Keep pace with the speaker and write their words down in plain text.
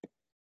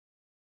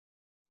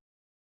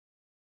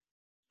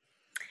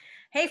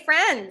Hey,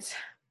 friends,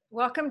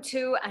 welcome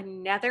to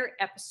another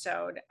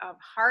episode of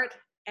Heart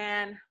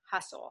and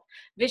Hustle,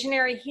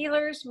 Visionary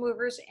Healers,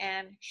 Movers,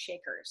 and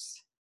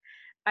Shakers.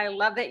 I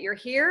love that you're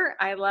here.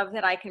 I love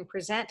that I can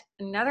present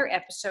another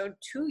episode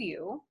to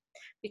you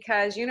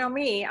because you know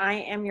me, I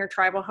am your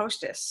tribal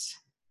hostess,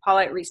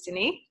 Paulette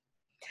Reese-Denis.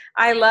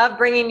 I love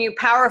bringing you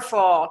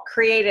powerful,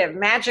 creative,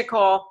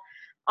 magical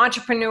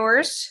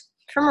entrepreneurs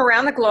from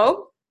around the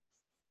globe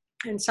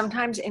and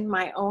sometimes in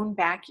my own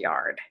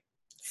backyard.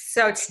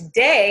 So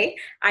today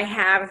I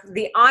have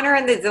the honor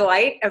and the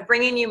delight of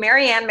bringing you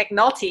Marianne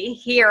McNulty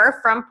here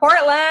from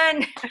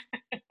Portland.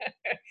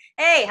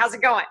 Hey, how's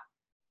it going?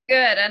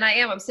 Good, and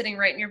I'm sitting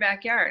right in your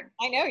backyard.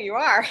 I know you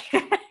are. So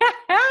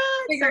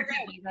good,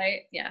 right?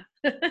 Yeah.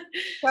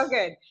 So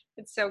good.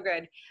 It's so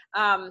good.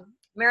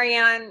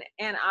 Marianne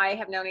and I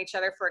have known each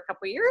other for a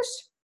couple of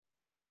years.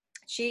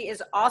 She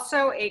is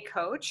also a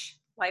coach,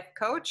 life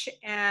coach,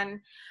 and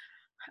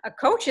a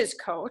coach's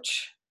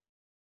coach.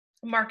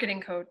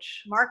 Marketing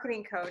coach.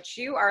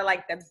 You are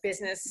like the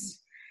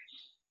business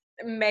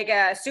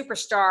mega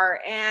superstar.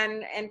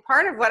 And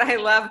part of what I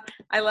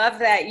love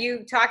that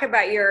you talk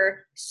about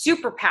your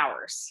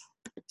superpowers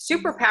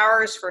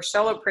for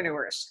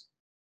solopreneurs.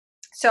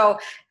 So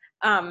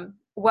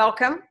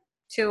welcome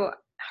to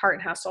Heart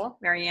and Hustle,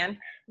 Marianne.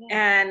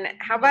 Yeah. And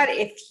how about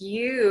if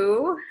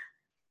you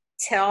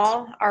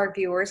tell our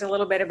viewers a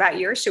little bit about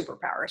your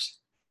superpowers?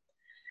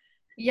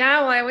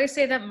 Yeah, well, I always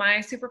say that my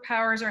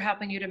superpowers are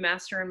helping you to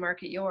master and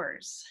market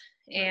yours.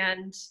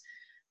 And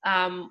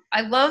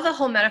I love the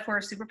whole metaphor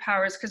of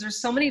superpowers because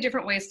there's so many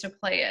different ways to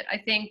play it. I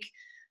think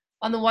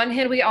on the one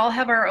hand, we all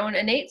have our own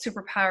innate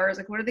superpowers.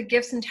 Like, what are the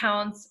gifts and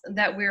talents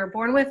that we were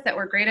born with, that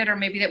we're great at, or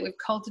maybe that we've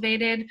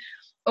cultivated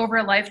over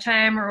a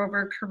lifetime or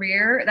over a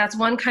career? That's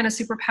one kind of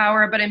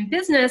superpower. But in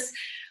business,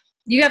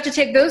 you have to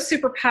take those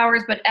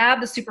superpowers, but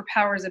add the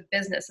superpowers of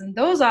business. And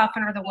those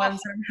often are the ones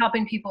that are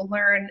helping people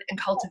learn and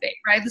cultivate,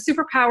 right? The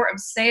superpower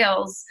of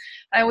sales.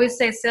 I always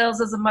say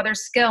sales is a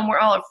mother's skill, and we're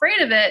all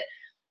afraid of it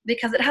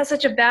because it has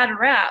such a bad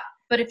rap.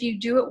 But if you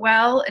do it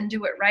well and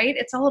do it right,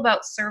 it's all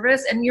about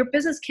service, and your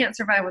business can't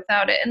survive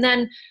without it. And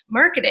then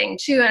marketing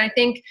too. And I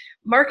think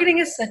marketing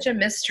is such a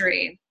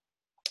mystery,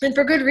 and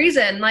for good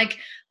reason. Like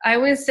I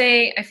always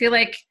say, I feel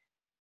like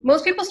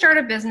most people start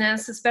a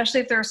business, especially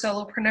if they're a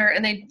solopreneur,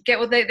 and they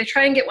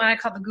try and get what I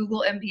call the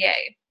Google MBA,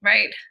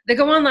 right? They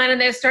go online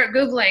and they start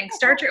Googling,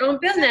 start your own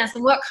business,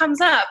 and what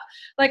comes up?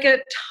 Like a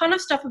ton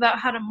of stuff about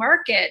how to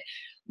market,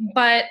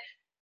 but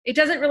it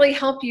doesn't really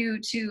help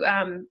you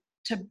to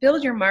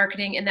build your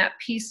marketing in that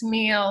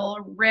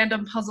piecemeal,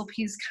 random puzzle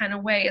piece kind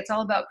of way. It's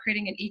all about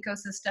creating an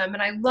ecosystem,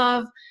 and I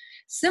love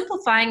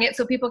simplifying it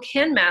so people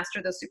can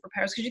master those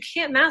superpowers, because you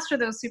can't master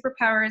those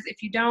superpowers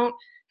if you don't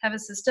have a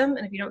system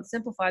and if you don't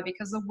simplify,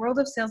 because the world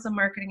of sales and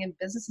marketing and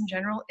business in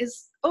general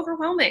is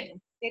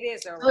overwhelming. It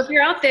is overwhelming. So if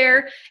you're out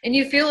there and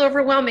you feel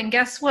overwhelming,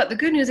 guess what? The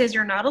good news is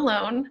you're not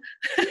alone,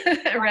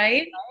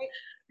 right?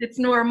 It's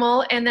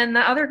normal. And then the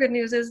other good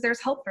news is there's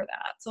help for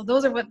that. So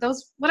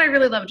what I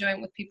really love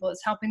doing with people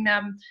is helping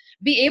them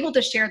be able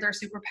to share their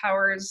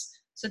superpowers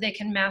so they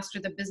can master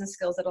the business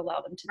skills that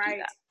allow them to do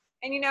that.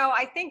 And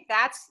I think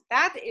that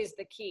is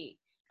the key.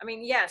 I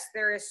mean, yes,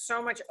 there is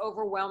so much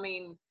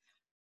overwhelming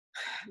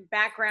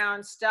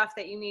background stuff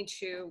that you need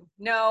to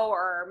know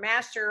or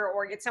master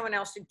or get someone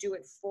else to do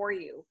it for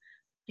you.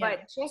 Yeah.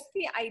 But just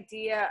the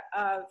idea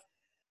of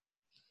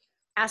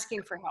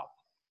asking for help.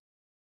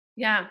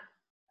 Yeah.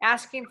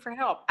 Asking for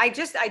help. I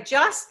just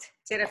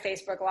did a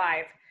Facebook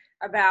Live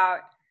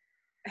about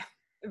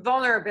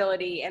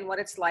vulnerability and what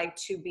it's like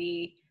to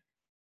be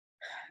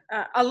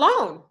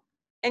alone.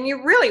 And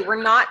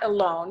we're not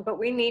alone, but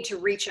we need to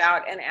reach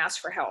out and ask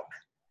for help.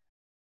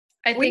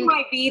 We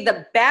might be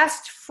the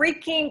best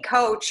freaking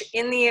coach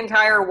in the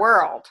entire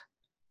world.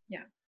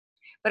 Yeah.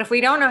 But if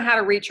we don't know how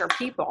to reach our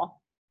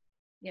people,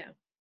 yeah,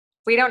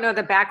 we don't know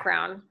the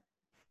background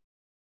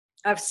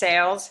of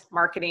sales,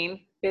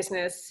 marketing,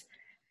 business,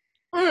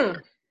 all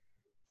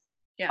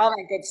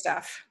that good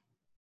stuff.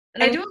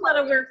 And I do a lot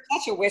of work.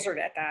 Such a wizard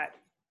at that.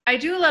 I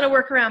do a lot of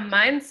work around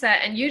mindset,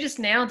 and you just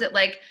nailed it.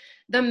 Like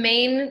the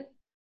main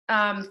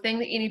thing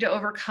that you need to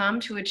overcome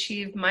to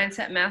achieve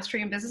mindset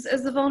mastery in business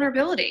is the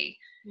vulnerability.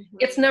 Mm-hmm.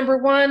 It's number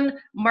one.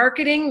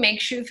 Marketing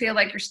makes you feel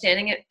like you're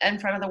standing in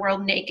front of the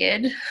world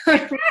naked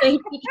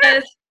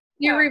because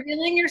you're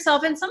revealing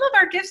yourself. And some of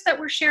our gifts that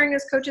we're sharing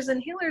as coaches and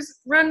healers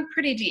run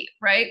pretty deep,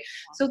 right?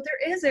 So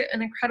there is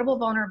an incredible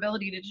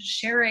vulnerability to just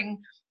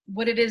sharing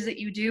what it is that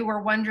you do,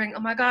 or wondering, oh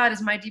my God,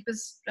 is my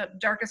deepest,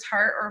 darkest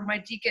heart or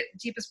my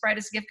deepest,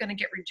 brightest gift going to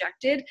get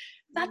rejected?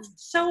 That's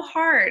so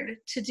hard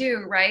to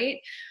do, right?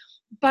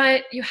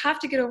 But you have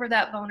to get over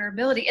that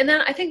vulnerability. And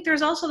then I think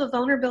there's also the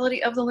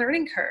vulnerability of the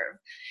learning curve.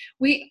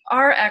 We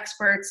are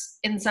experts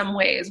in some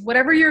ways.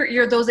 Whatever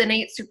your those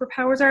innate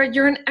superpowers are,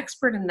 you're an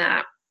expert in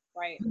that.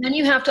 Right. And then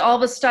you have to all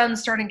of a sudden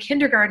start in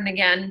kindergarten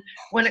again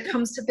when it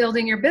comes to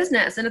building your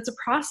business. And it's a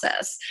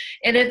process.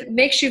 And it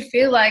makes you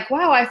feel like,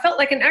 wow, I felt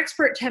like an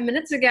expert 10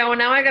 minutes ago, and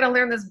now I got to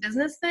learn this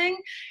business thing.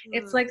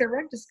 It's like the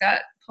rug just got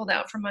pulled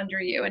out from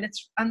under you, and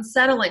it's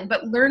unsettling.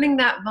 But learning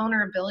that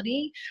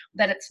vulnerability,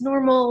 that it's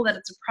normal, that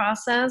it's a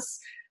process,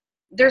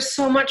 there's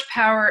so much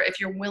power if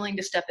you're willing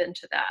to step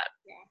into that.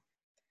 Yeah.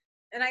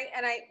 And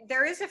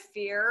there is a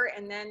fear,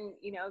 and then,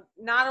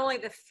 not only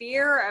the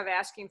fear of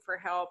asking for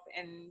help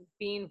and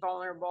being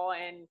vulnerable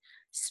and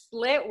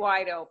split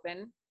wide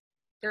open,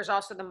 there's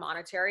also the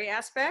monetary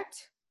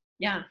aspect.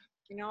 Yeah.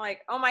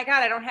 Like, oh my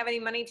God, I don't have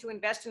any money to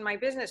invest in my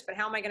business, but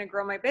how am I going to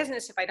grow my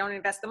business if I don't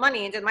invest the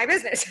money into my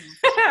business?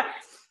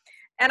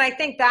 And I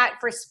think that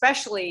for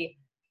especially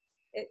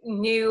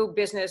new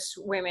business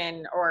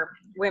women, or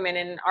women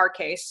in our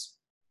case,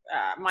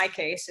 my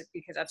case,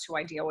 because that's who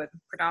I deal with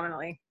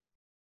predominantly,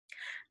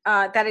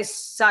 that is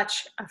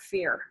such a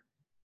fear.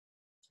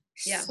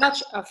 Yeah.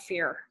 Such a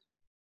fear.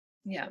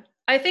 Yeah,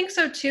 I think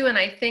so too. And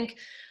I think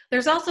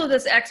there's also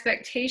this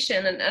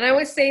expectation. And I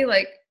always say,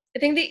 like, I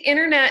think the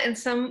internet in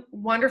some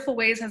wonderful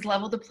ways has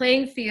leveled the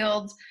playing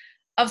field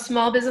of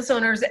small business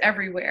owners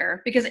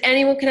everywhere, because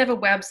anyone can have a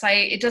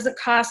website. It doesn't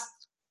cost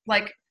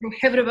like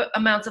prohibitive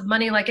amounts of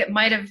money like it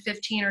might have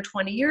 15 or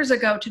 20 years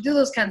ago to do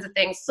those kinds of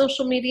things.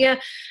 Social media,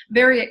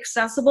 very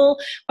accessible.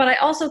 But I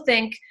also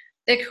think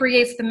it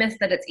creates the myth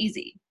that it's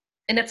easy.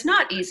 And it's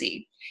not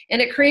easy.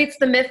 And it creates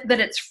the myth that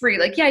it's free.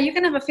 Like, yeah, you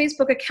can have a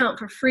Facebook account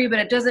for free, but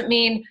it doesn't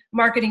mean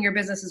marketing your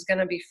business is going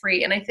to be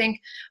free. And I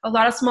think a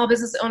lot of small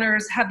business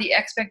owners have the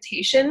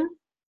expectation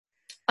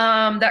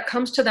that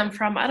comes to them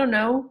from, I don't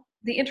know,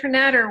 the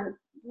internet or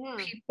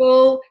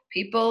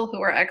people who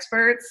are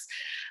experts.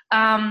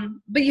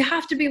 But you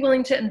have to be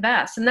willing to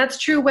invest. And that's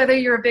true whether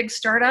you're a big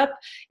startup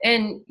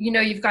and,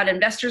 you've got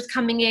investors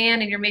coming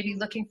in and you're maybe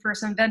looking for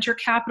some venture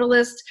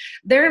capitalists.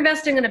 They're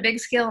investing on a big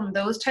scale in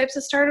those types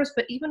of startups.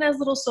 But even as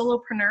little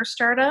solopreneur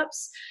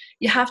startups,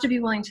 you have to be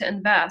willing to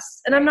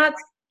invest. And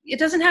it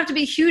doesn't have to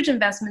be huge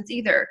investments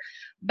either.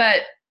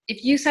 But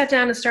if you sat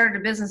down and started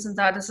a business and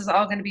thought this is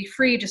all going to be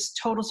free, just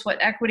total sweat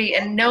equity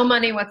and no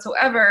money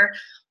whatsoever,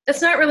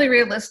 it's not really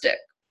realistic.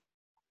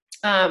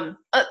 But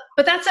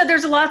that said,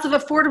 there's lots of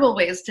affordable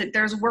ways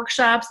there's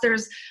workshops,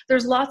 there's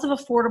lots of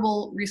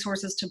affordable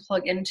resources to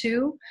plug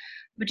into,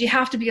 but you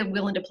have to be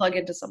willing to plug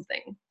into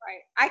something.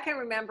 Right. I can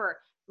remember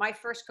my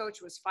first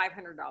coach was $500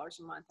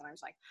 a month. And I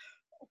was like,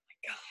 oh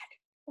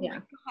my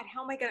God,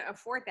 how am I going to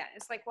afford that?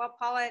 It's like, well,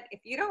 Paulette, if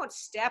you don't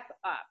step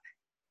up,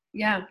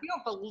 if you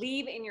don't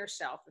believe in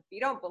yourself, if you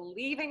don't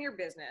believe in your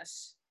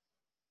business,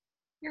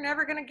 you're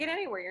never going to get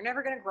anywhere. You're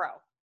never going to grow.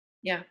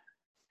 Yeah.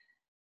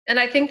 And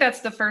I think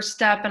that's the first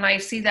step. And I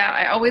see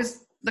that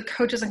the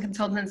coaches and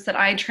consultants that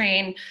I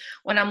train,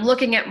 when I'm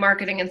looking at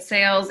marketing and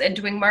sales and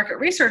doing market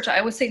research, I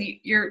always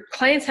say your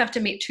clients have to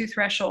meet two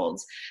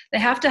thresholds. They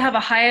have to have a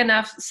high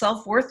enough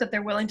self-worth that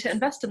they're willing to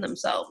invest in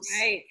themselves.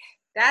 Right.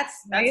 That's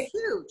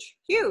huge.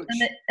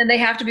 And they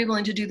have to be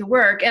willing to do the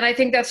work. And I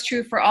think that's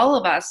true for all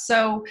of us.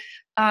 So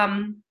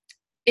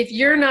if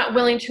you're not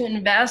willing to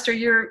invest, or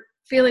you're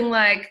feeling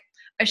like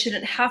I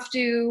shouldn't have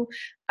to,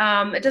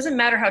 it doesn't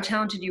matter how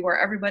talented you are.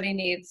 Everybody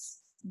needs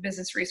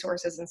business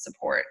resources and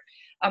support.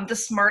 The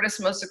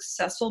smartest, most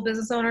successful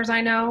business owners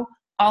I know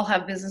all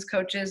have business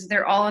coaches.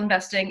 They're all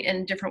investing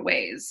in different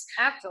ways.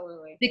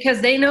 Absolutely. Because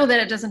they know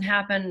that it doesn't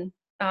happen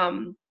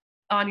on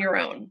your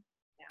own.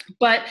 Yeah.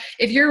 But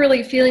if you're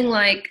really feeling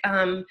like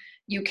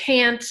you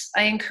can't,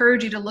 I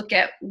encourage you to look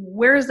at,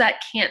 where's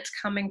that can't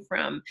coming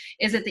from?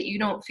 Is it that you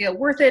don't feel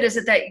worth it? Is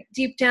it that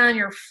deep down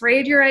you're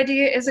afraid your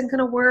idea isn't going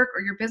to work or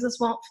your business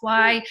won't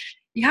fly?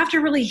 You have to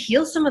really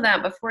heal some of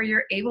that before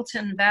you're able to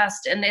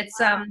invest. And it's,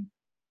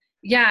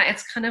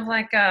 it's kind of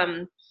like,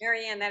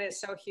 Marianne, that is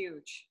so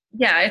huge.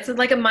 Yeah. It's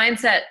like a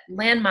mindset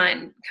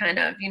landmine kind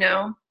of,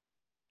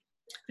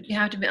 but you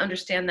have to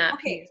understand that.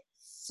 Okay.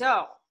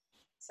 So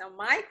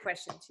my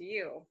question to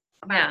you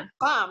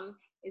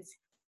is,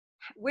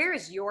 where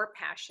is your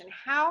passion?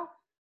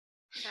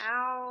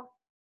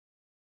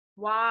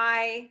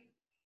 Why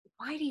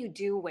do you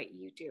do what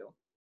you do?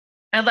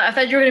 I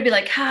thought you were going to be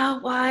like,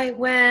 how, why,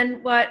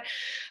 when, what?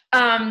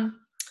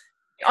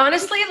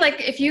 Honestly, like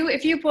if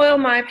you boil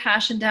my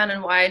passion down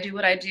and why I do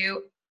what I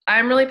do,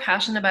 I'm really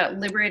passionate about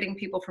liberating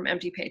people from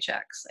empty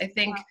paychecks. I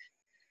think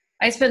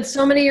I spent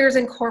so many years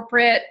in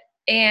corporate,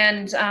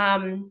 and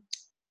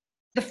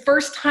the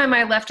first time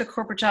I left a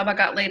corporate job, I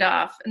got laid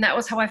off. And that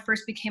was how I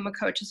first became a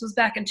coach. This was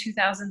back in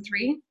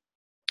 2003.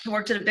 I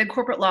worked at a big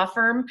corporate law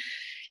firm.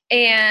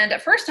 And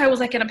at first I was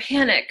like in a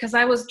panic, because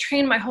I was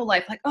trained my whole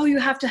life, like, oh, you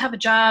have to have a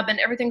job and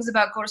everything's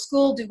about go to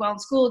school, do well in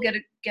school, get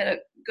a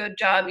good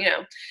job,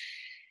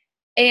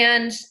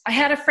 And I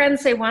had a friend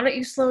say, why don't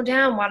you slow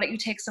down? Why don't you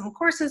take some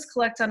courses,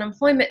 collect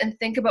unemployment, and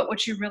think about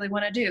what you really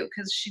want to do?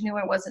 Because she knew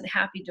I wasn't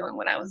happy doing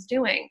what I was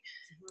doing.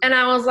 And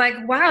I was like,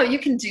 wow, you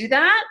can do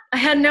that? I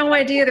had no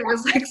idea there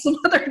was like some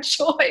other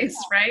choice,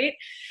 right?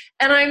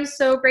 And I'm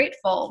so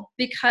grateful,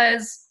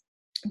 because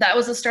that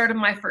was the start of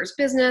my first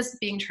business,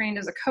 being trained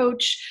as a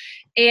coach.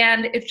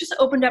 And it just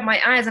opened up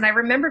my eyes. And I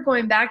remember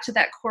going back to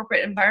that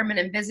corporate environment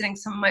and visiting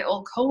some of my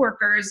old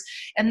coworkers,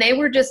 and they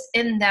were just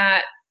in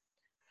that,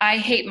 I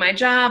hate my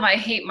job, I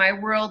hate my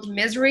world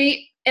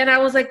misery. And I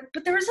was like,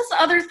 but there was this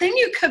other thing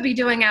you could be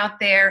doing out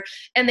there.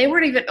 And they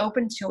weren't even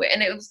open to it.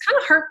 And it was kind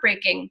of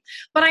heartbreaking.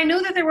 But I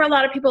knew that there were a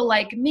lot of people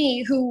like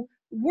me who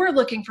were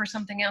looking for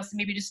something else and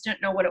maybe just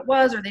didn't know what it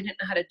was, or they didn't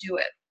know how to do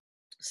it.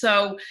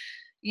 So,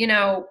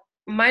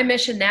 my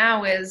mission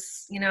now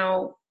is,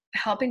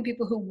 helping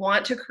people who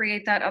want to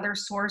create that other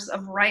source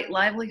of right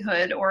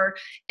livelihood or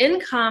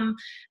income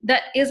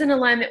that is in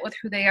alignment with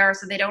who they are,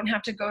 so they don't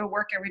have to go to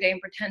work every day and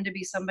pretend to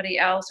be somebody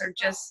else, or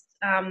just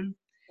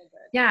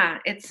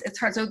it's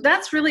hard. So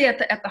that's really at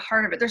the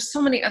heart of it. There's so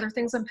many other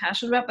things I'm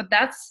passionate about, but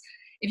that's,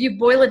 if you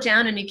boil it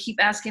down and you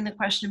keep asking the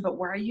question, but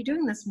why are you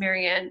doing this,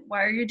 Marianne?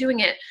 Why are you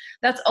doing it?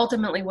 That's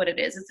ultimately what it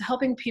is. It's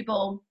helping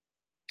people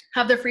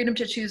have the freedom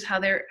to choose how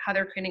they're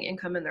creating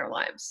income in their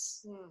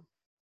lives. I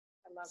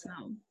love it.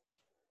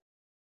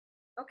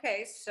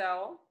 Okay,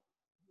 so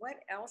what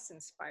else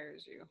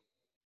inspires you?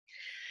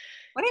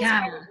 What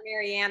inspires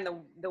Marianne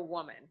the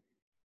woman?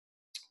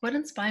 What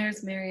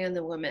inspires Marianne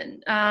the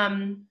woman?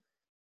 I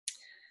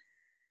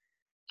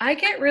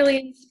get really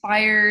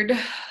inspired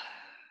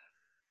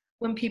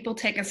when people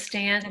take a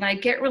stand, and I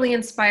get really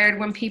inspired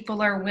when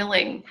people are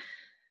willing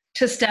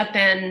to step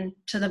in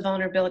to the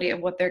vulnerability of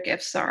what their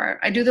gifts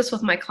are. I do this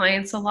with my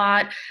clients a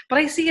lot, but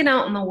I see it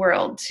out in the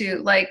world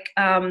too.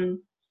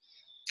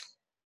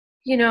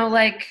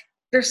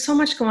 There's so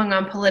much going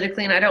on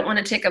politically, and I don't want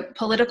to take a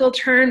political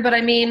turn, but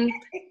I mean,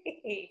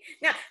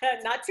 no,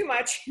 not too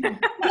much. There's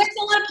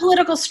a lot of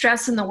political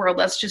stress in the world,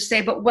 let's just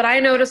say. But what I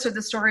notice are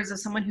the stories of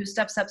someone who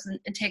steps up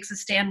and takes a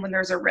stand when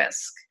there's a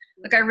risk.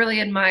 Like, I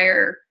really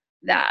admire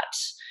that.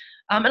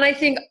 And I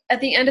think at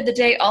the end of the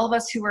day, all of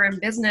us who are in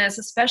business,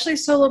 especially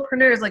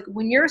solopreneurs, like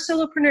when you're a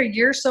solopreneur,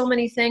 you're so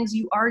many things,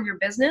 you are your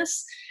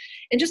business.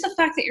 And just the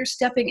fact that you're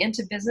stepping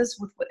into business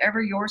with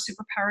whatever your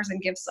superpowers and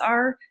gifts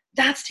are,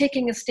 that's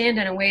taking a stand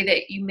in a way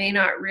that you may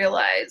not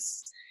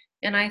realize.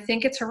 And I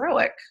think it's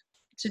heroic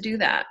to do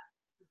that.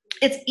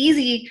 It's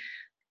easy,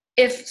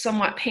 if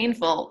somewhat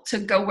painful, to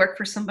go work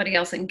for somebody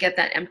else and get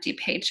that empty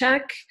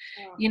paycheck.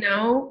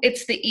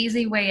 It's the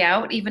easy way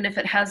out, even if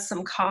it has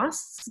some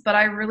costs. But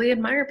I really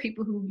admire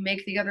people who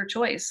make the other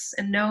choice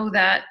and know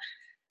that,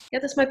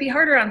 this might be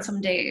harder on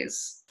some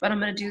days, but I'm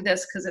going to do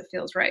this because it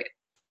feels right.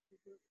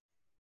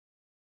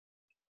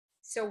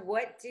 So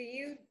what do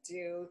you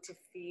do to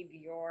feed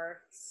your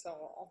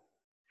soul?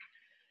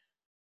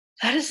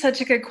 That is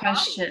such a good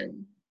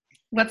question.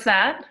 What's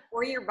that?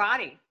 Or your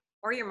body,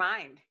 or your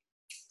mind.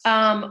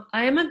 I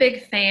am a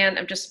big fan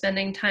of just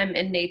spending time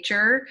in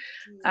nature.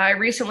 I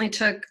recently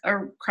took a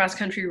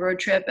cross-country road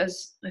trip,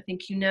 as I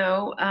think you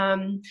know,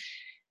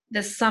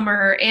 this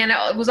summer, and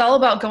it was all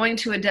about going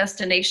to a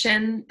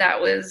destination that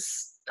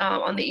was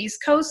on the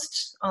East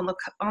Coast, on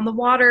the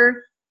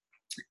water,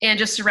 and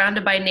just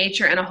surrounded by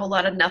nature and a whole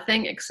lot of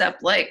nothing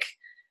except like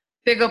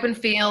big open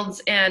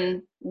fields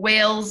and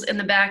whales in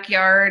the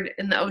backyard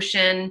in the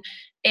ocean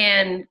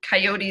and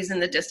coyotes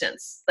in the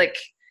distance. Like,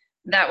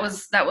 that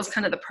was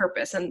kind of the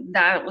purpose. And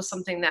that was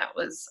something that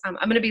was, I'm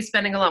going to be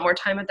spending a lot more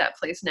time at that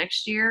place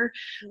next year.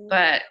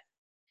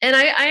 And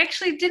I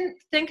actually didn't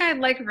think I'd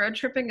like road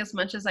tripping as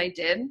much as I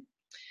did.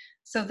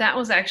 So that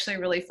was actually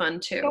really fun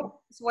too.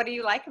 So what do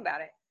you like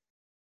about it?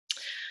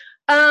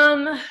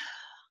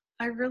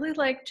 I really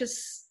like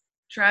just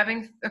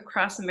driving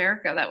across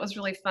America. That was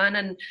really fun.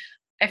 And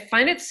I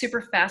find it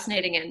super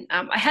fascinating. And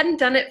I hadn't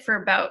done it for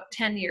about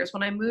 10 years.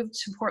 When I moved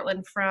to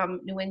Portland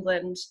from New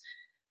England,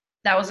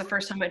 that was the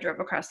first time I drove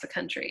across the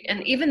country.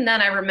 And even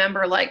then I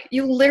remember, like,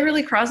 you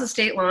literally cross the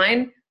state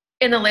line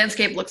and the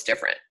landscape looks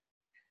different.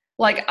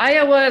 Like,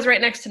 Iowa is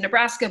right next to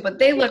Nebraska, but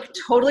they look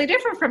totally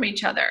different from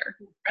each other,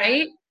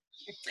 right?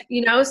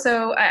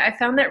 So I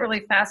found that really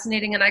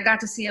fascinating, and I got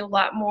to see a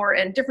lot more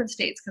in different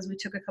states because we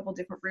took a couple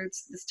different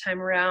routes this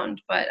time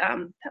around. But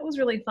that was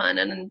really fun.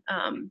 And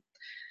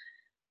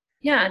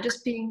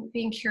just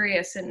being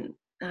curious and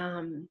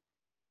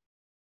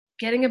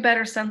getting a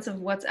better sense of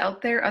what's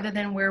out there other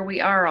than where we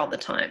are all the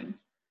time.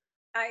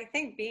 I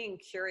think being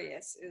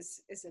curious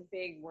is a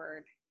big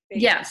word.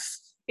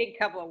 Yes. Big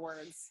couple of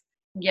words.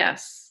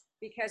 Yes.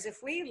 Because if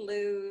we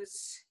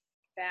lose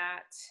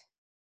that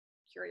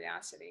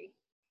curiosity,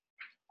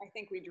 I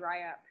think we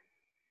dry up.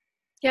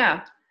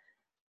 Yeah.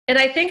 And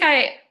I think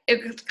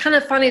it's kind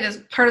of funny,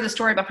 this part of the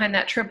story behind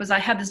that trip was I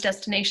had this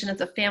destination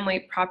as a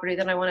family property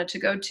that I wanted to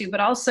go to, but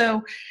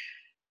also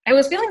I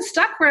was feeling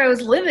stuck where I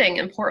was living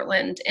in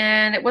Portland,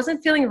 and it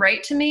wasn't feeling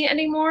right to me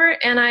anymore.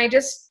 And I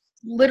just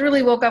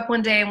literally woke up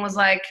one day and was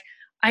like,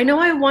 I know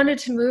I wanted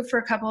to move for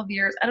a couple of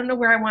years. I don't know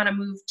where I want to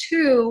move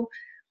to.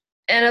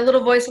 And a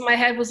little voice in my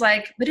head was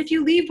like, but if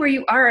you leave where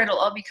you are, it'll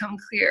all become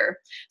clear.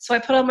 So I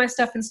put all my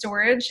stuff in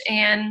storage,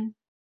 and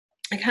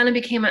I kind of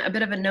became a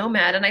bit of a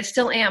nomad, and I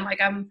still am. Like,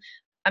 I'm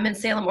in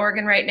Salem,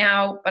 Oregon right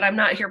now, but I'm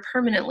not here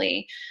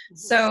permanently. Mm-hmm.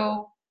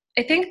 So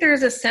I think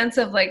there's a sense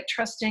of like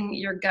trusting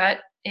your gut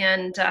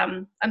And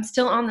I'm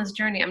still on this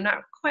journey.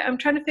 I'm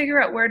trying to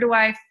figure out where do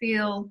I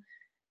feel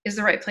is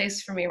the right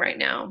place for me right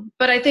now.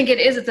 But I think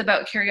it's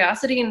about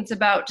curiosity, and it's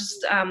about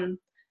just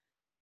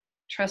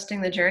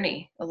trusting the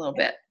journey a little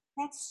bit.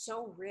 That's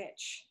so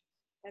rich.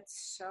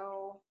 That's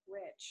so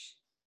rich.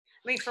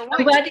 I mean, for I'm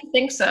one, glad you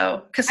think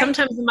so, because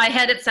sometimes in my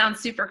head it sounds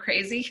super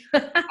crazy.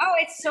 oh,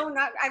 it's so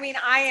not. I mean,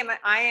 I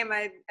am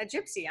a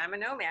gypsy. I'm a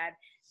nomad,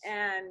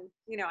 and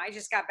you know, I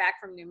just got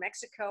back from New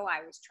Mexico.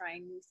 I was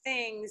trying new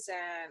things,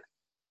 and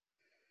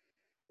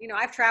you know,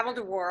 I've traveled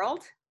the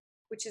world,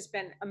 which has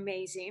been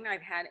amazing.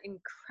 I've had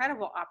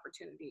incredible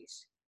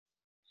opportunities.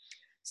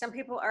 Some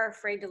people are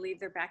afraid to leave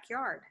their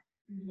backyard.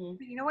 Mm-hmm.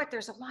 But you know what?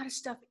 There's a lot of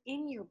stuff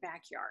in your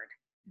backyard.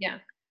 Yeah.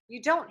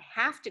 You don't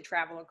have to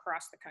travel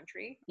across the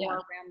country or Yeah.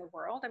 around the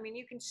world. I mean,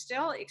 you can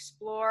still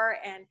explore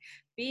and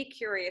be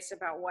curious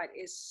about what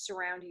is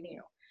surrounding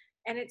you.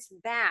 And it's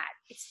that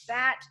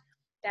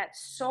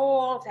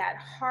soul, that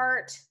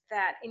heart,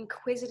 that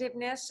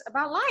inquisitiveness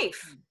about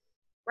life,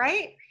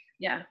 right?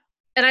 Yeah.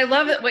 And I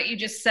love it what you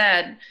just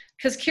said,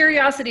 because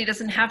curiosity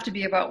doesn't have to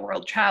be about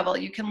world travel.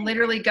 You can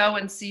literally go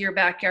and see your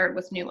backyard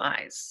with new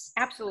eyes.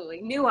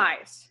 Absolutely. New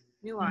eyes.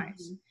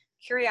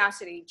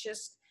 Curiosity,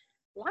 just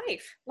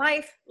life.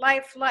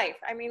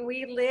 I mean,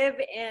 we live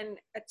in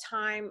a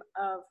time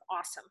of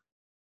awesome.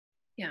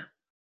 Yeah.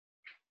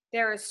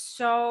 There is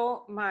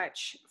so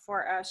much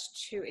for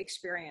us to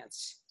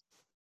experience.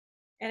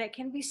 And it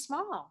can be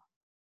small.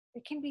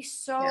 It can be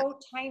so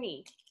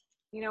tiny.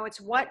 You know,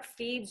 it's what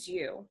feeds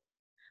you,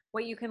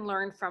 what you can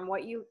learn from,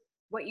 what you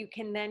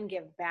can then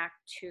give back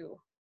to.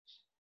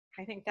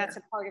 I think that's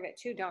a part of it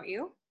too, don't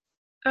you?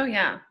 Oh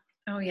yeah.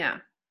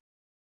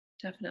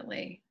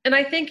 Definitely. And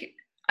I think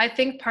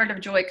part of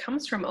joy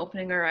comes from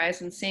opening our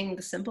eyes and seeing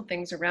the simple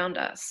things around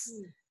us.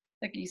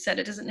 Like you said,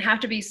 it doesn't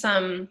have to be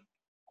some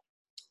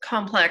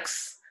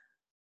complex,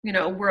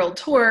 world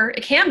tour.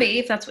 It can be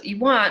if that's what you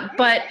want,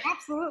 but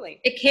absolutely,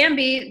 it can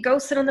be go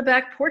sit on the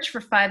back porch for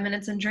 5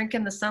 minutes and drink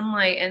in the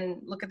sunlight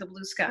and look at the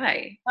blue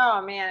sky.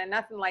 Oh man, and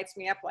nothing lights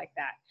me up like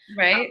that.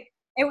 Right.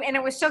 And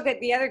it was so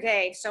good the other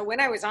day. So when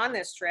I was on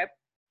this trip,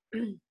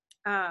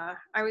 I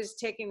was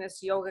taking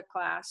this yoga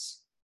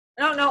class.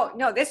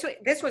 No, this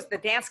was the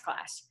dance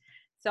class.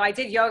 So I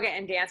did yoga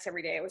and dance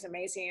every day. It was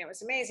amazing.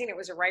 It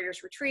was a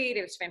writer's retreat.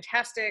 It was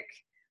fantastic.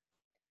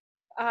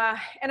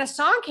 And a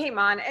song came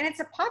on, and it's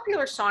a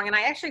popular song, and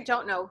I actually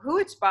don't know who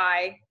it's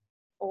by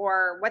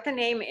or what the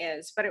name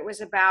is, but it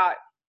was about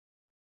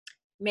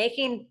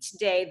making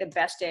today the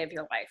best day of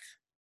your life.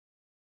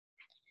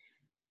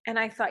 And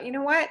I thought, you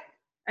know what?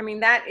 I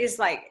mean, that is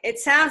it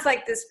sounds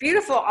like this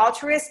beautiful,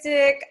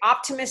 altruistic,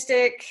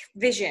 optimistic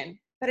vision,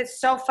 but it's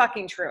so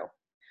fucking true.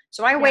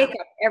 So I wake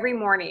up every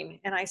morning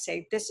and I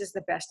say, this is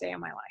the best day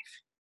of my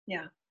life.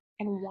 Yeah.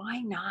 And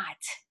why not?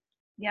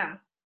 Yeah.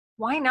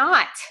 Why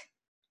not?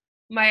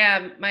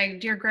 My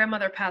dear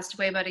grandmother passed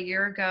away about a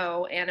year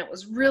ago, and it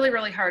was really,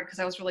 really hard because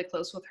I was really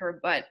close with her,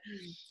 but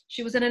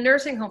she was in a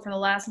nursing home for the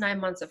last 9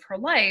 months of her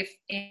life,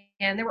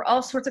 and there were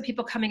all sorts of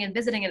people coming and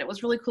visiting, and it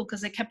was really cool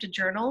because they kept a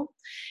journal.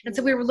 And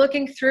so we were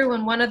looking through,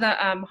 and one of the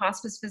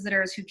hospice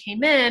visitors who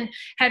came in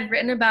had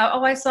written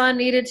about, I saw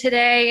Anita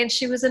today, and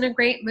she was in a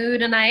great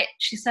mood, and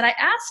she said, I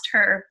asked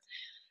her,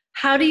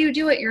 how do you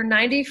do it? You're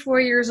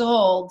 94 years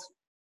old.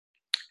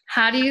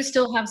 How do you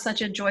still have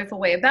such a joyful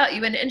way about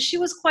you? And she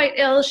was quite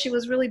ill. She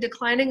was really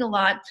declining a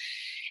lot.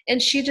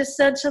 And she just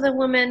said to the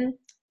woman,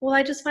 well,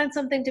 I just find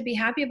something to be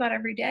happy about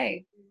every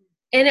day.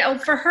 And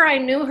for her, I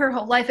knew her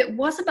whole life. It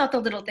was about the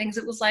little things.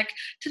 It was like,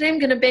 today I'm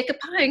going to bake a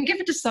pie and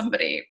give it to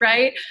somebody,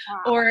 right?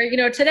 Wow. Or,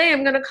 today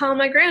I'm going to call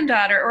my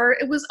granddaughter. Or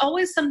it was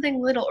always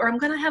something little. Or I'm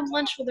going to have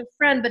lunch with a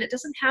friend, but it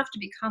doesn't have to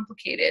be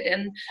complicated.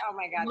 And oh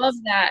my God, I love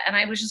that. And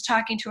I was just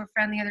talking to a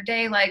friend the other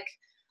day, like,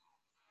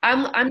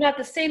 I'm not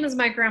the same as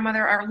my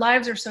grandmother. Our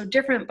lives are so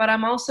different, but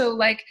I'm also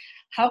like,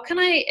 how can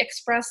I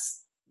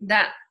express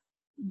that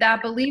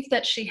belief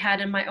that she had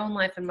in my own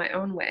life in my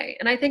own way?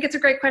 And I think it's a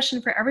great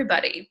question for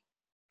everybody,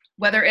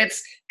 whether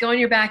it's go in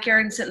your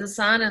backyard and sit in the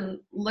sun and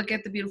look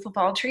at the beautiful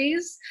fall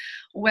trees,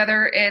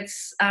 whether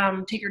it's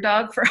take your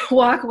dog for a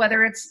walk,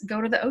 whether it's go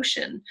to the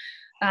ocean.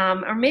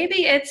 Or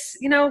maybe it's,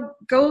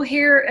 go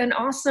hear an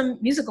awesome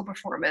musical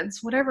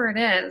performance, whatever it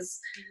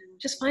is.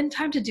 Just find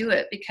time to do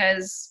it,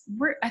 because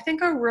I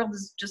think our world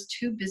is just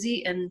too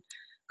busy and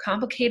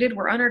complicated.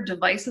 We're on our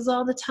devices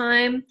all the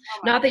time.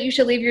 Not that you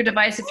should leave your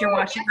device if you're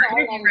watching our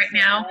interview right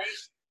now,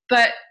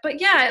 but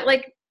yeah,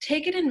 like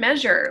take it in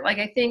measure. Like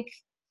I think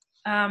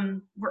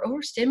we're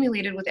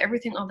overstimulated with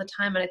everything all the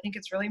time, and I think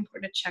it's really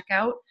important to check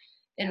out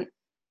and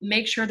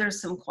make sure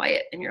there's some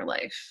quiet in your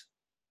life.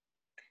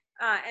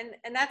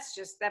 And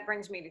that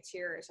brings me to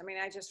tears. I mean,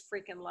 I just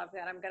freaking love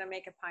that. I'm going to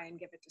make a pie and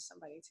give it to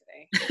somebody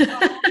today.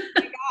 Oh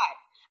my God.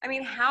 I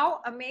mean,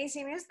 how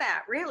amazing is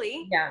that,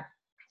 really? Yeah.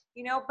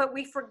 But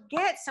we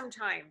forget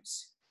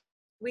sometimes.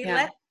 We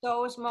let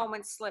those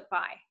moments slip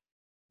by.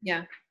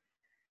 Yeah.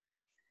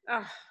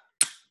 Oh.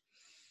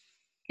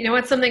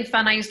 What's something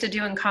fun I used to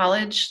do in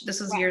college?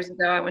 This was years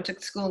ago. I went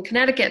to school in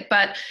Connecticut,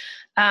 but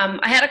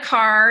I had a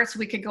car so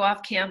we could go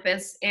off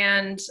campus,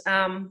 and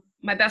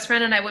my best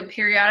friend and I would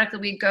periodically,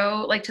 we'd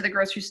go like to the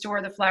grocery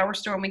store, the flower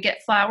store, and we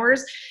get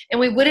flowers, and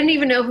we wouldn't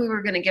even know who we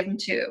were going to give them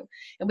to.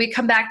 And we'd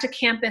come back to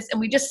campus and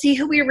we'd just see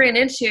who we ran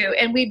into,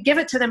 and we'd give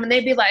it to them, and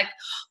they'd be like,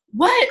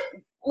 what?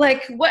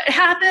 Like, what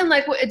happened?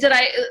 Like, what, did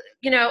I,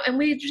 and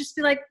we'd just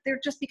be like, they're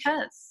just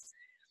because.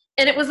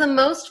 And it was the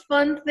most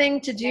fun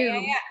thing to do.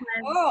 Yeah.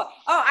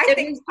 I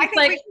think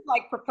like, we should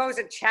like propose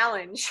a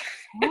challenge.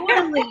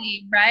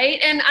 Totally, right?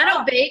 And I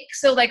don't bake,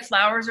 so like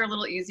flowers are a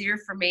little easier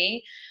for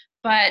me.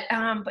 But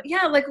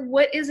yeah, like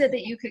what is it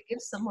that you could give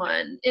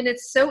someone? And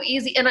it's so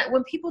easy. And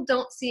when people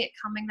don't see it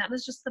coming, that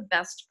is just the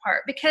best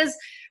part, because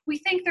we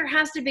think there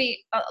has to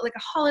be like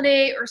a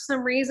holiday or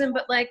some reason,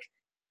 but like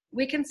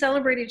we can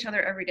celebrate each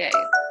other every day.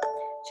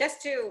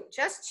 Just to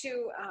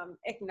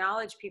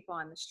acknowledge people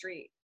on the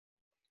street.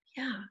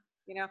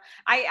 Yeah.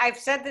 I've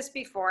said this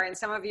before, and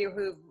some of you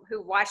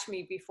who watched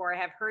me before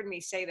have heard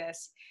me say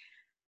this.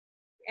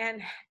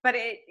 But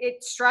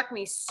it struck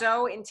me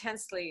so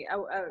intensely.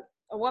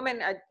 A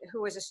woman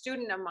who was a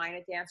student of mine,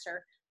 a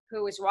dancer,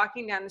 who was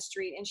walking down the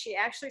street, and she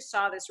actually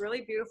saw this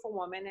really beautiful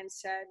woman and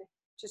said,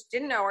 just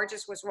didn't know her,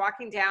 just was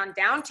walking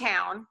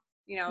downtown,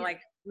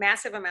 like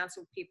massive amounts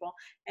of people.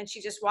 And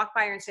she just walked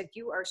by her and said,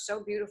 "You are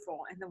so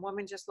beautiful." And the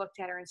woman just looked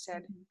at her and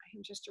said, "I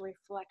am just a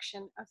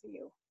reflection of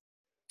you."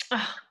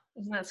 Oh,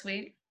 isn't that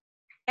sweet?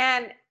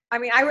 And I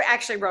mean, I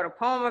actually wrote a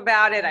poem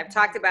about it. I've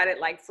talked about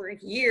it like for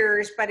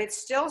years, but it's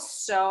still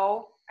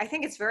I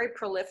think it's very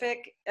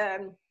prolific,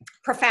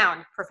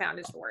 profound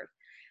is the word.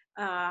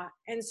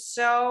 And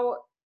so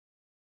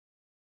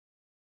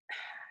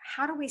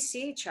how do we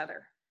see each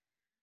other?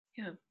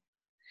 Yeah.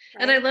 Right?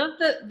 And I love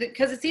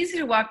because it's easy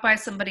to walk by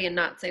somebody and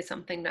not say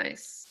something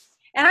nice.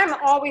 And I'm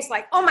always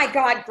like, "Oh my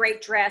God,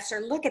 great dress," or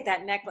 "Look at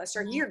that necklace,"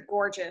 or "You're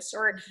gorgeous,"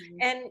 or,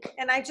 and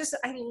I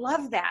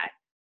love that,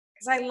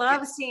 because I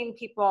love seeing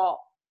people.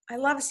 I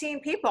love seeing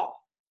people.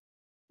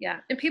 Yeah.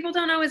 And people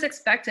don't always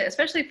expect it,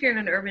 especially if you're in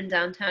an urban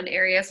downtown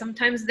area.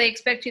 Sometimes they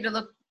expect you to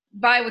look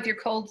by with your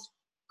cold,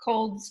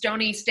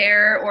 stony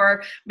stare,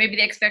 or maybe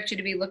they expect you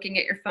to be looking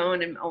at your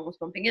phone and almost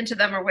bumping into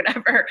them or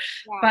whatever.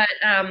 Yeah. But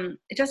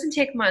it doesn't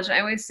take much. I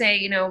always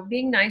say,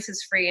 being nice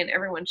is free and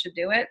everyone should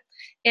do it.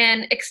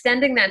 And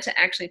extending that to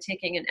actually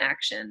taking an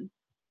action.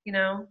 If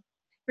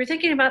you're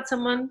thinking about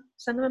someone,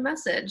 send them a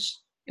message.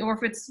 Or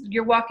if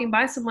you're walking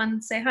by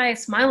someone, say hi,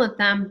 smile at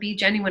them, be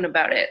genuine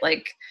about it.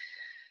 Like,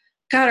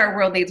 God, our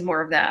world needs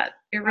more of that.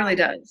 It really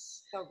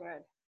does. So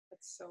good.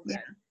 That's so good.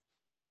 Yeah.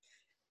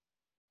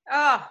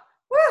 Oh,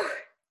 whew.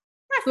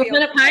 What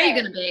kind of pie are you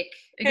going to bake?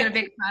 Are you going to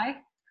bake pie?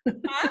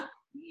 Huh?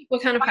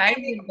 What kind of pie are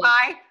you going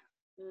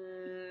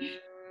to bake?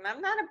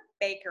 I'm not a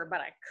baker,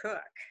 but I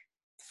cook.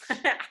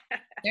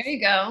 There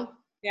you go.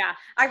 Yeah,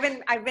 I've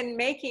been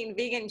making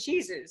vegan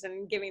cheeses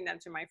and giving them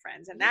to my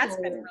friends, and that's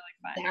been really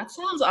fun. That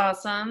sounds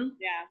awesome.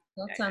 Yeah,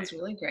 that sounds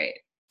really great.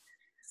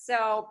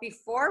 So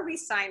before we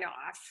sign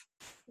off,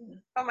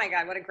 oh my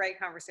God, what a great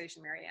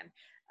conversation,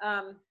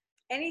 Marianne.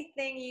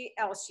 Anything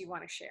else you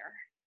want to share?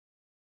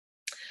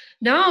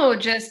 No,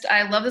 just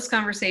I love this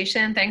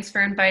conversation. Thanks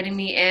for inviting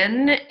me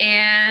in.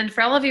 And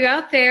for all of you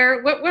out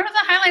there, what are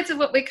the highlights of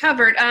what we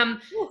covered?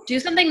 Do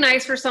something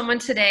nice for someone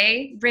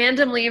today,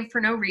 randomly and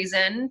for no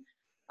reason.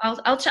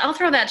 I'll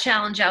throw that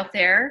challenge out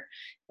there.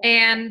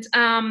 And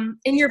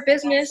in your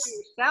business,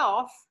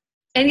 yourself.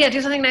 And yeah,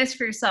 do something nice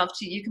for yourself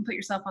too. You can put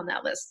yourself on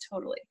that list,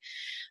 totally.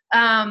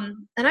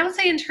 And I would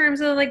say in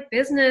terms of like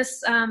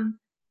business,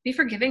 be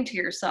forgiving to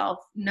yourself.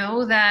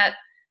 Know that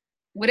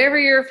whatever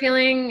you're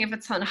feeling, if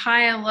it's on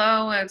high and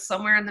low, or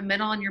somewhere in the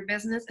middle in your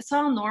business, it's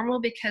all normal,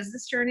 because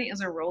this journey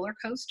is a roller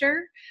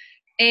coaster.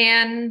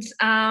 And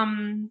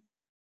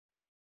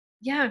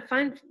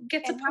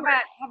get support.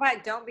 How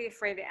about don't be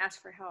afraid to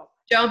ask for help?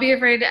 Don't be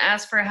afraid to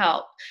ask for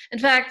help. In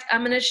fact,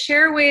 I'm going to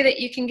share a way that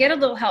you can get a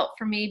little help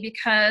from me,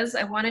 because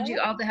I wanted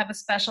you all to have a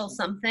special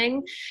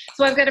something.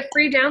 So I've got a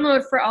free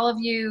download for all of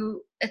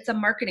you. It's a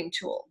marketing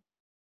tool.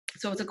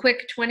 So it's a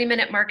quick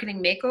 20-minute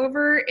marketing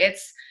makeover.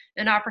 It's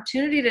an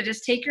opportunity to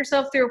just take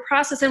yourself through a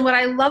process. And what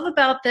I love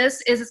about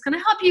this is it's going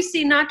to help you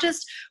see not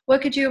just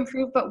what could you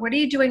improve, but what are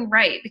you doing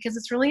right? Because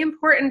it's really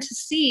important to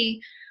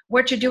see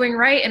what you're doing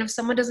right. And if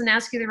someone doesn't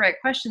ask you the right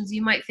questions,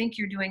 you might think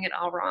you're doing it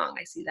all wrong.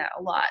 I see that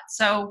a lot.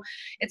 So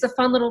it's a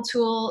fun little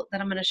tool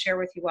that I'm going to share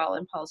with you all,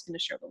 and Paul's going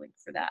to share the link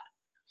for that.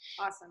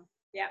 Awesome.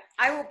 Yeah.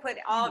 I will put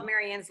all of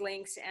Marianne's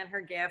links and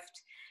her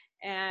gift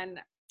and,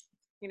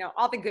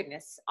 all the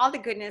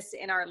goodness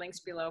in our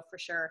links below for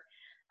sure.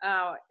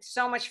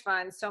 So much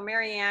fun. So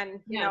Marianne,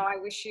 I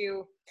wish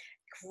you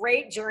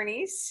great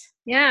journeys.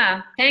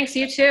 Yeah. Thanks.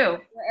 You too.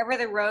 Wherever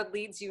the road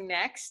leads you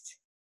next.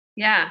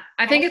 Yeah,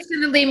 I think it's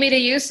going to lead me to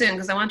you soon,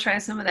 because I want to try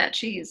some of that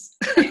cheese.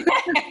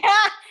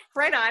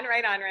 Right on.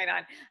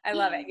 I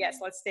love it. Yes,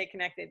 let's stay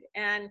connected.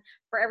 And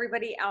for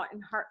everybody out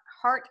in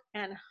Heart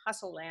and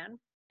Hustle Land,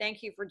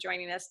 thank you for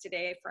joining us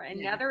today for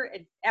another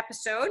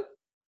episode.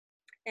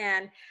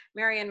 And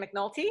Marianne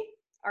McNulty,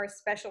 our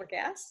special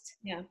guest.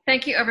 Yeah,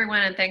 thank you,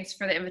 everyone, and thanks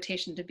for the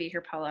invitation to be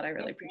here, Paulette. I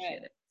really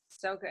appreciate it.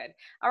 So good.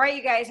 All right,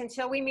 you guys,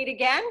 until we meet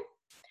again,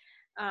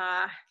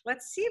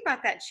 let's see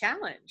about that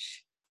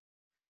challenge.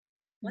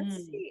 Let's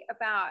see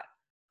about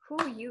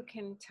who you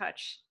can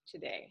touch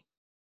today.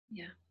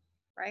 Yeah.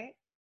 Right?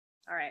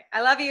 All right.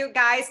 I love you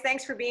guys.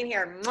 Thanks for being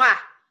here. Mwah.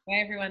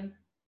 Bye, everyone.